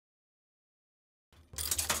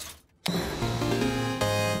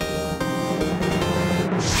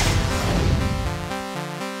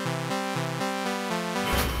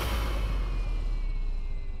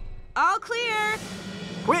clear.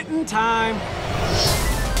 Quitting time.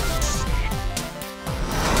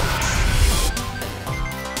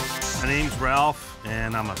 My name's Ralph,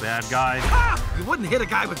 and I'm a bad guy. Ah! You wouldn't hit a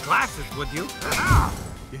guy with glasses, would you? Ah!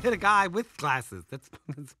 You hit a guy with glasses. That's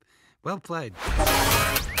well played.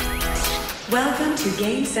 Welcome to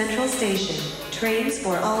Game Central Station. Trains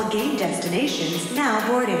for all game destinations now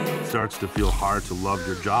boarding. It starts to feel hard to love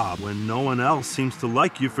your job when no one else seems to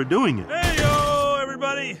like you for doing it. Hey, yo,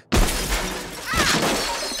 everybody!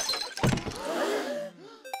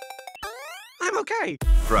 I'm okay.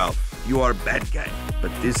 Ralph, you are bad guy,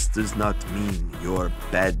 but this does not mean you're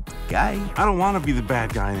bad guy. I don't want to be the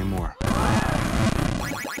bad guy anymore.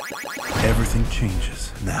 Everything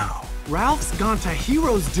changes now. Ralph's gone to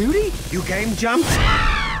hero's duty? You game jumped?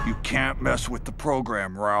 You can't mess with the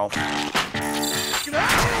program, Ralph.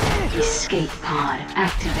 Escape pod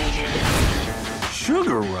activated.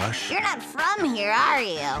 Sugar Rush? You're not from here, are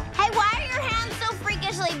you? Hey, why are your hands so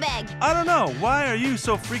freakishly big? I don't know. Why are you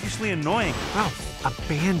so freakishly annoying? Ralph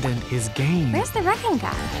abandoned his game. Where's the wrecking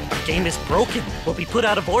guy? Our game is broken. We'll be put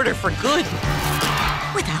out of order for good.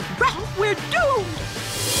 Without Ralph, we're doomed.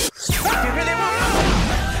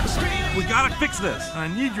 We gotta fix this. I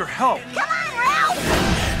need your help. Come on, Ralph!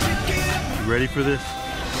 You ready for this?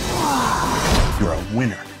 You're a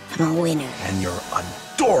winner, I'm a winner. and you're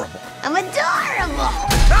adorable. I'm adorable!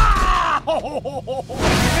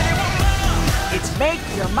 It's make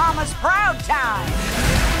your mama's proud time.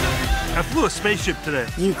 I flew a spaceship today.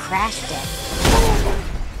 You crashed it.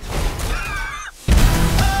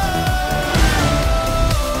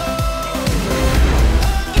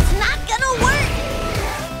 It's not gonna work!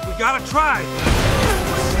 We gotta try.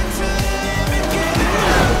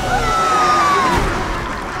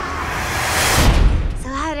 So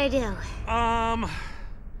how'd I do?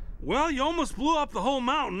 Well, you almost blew up the whole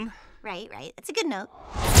mountain. Right. That's a good note.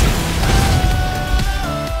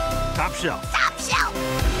 Top shelf. Top shelf!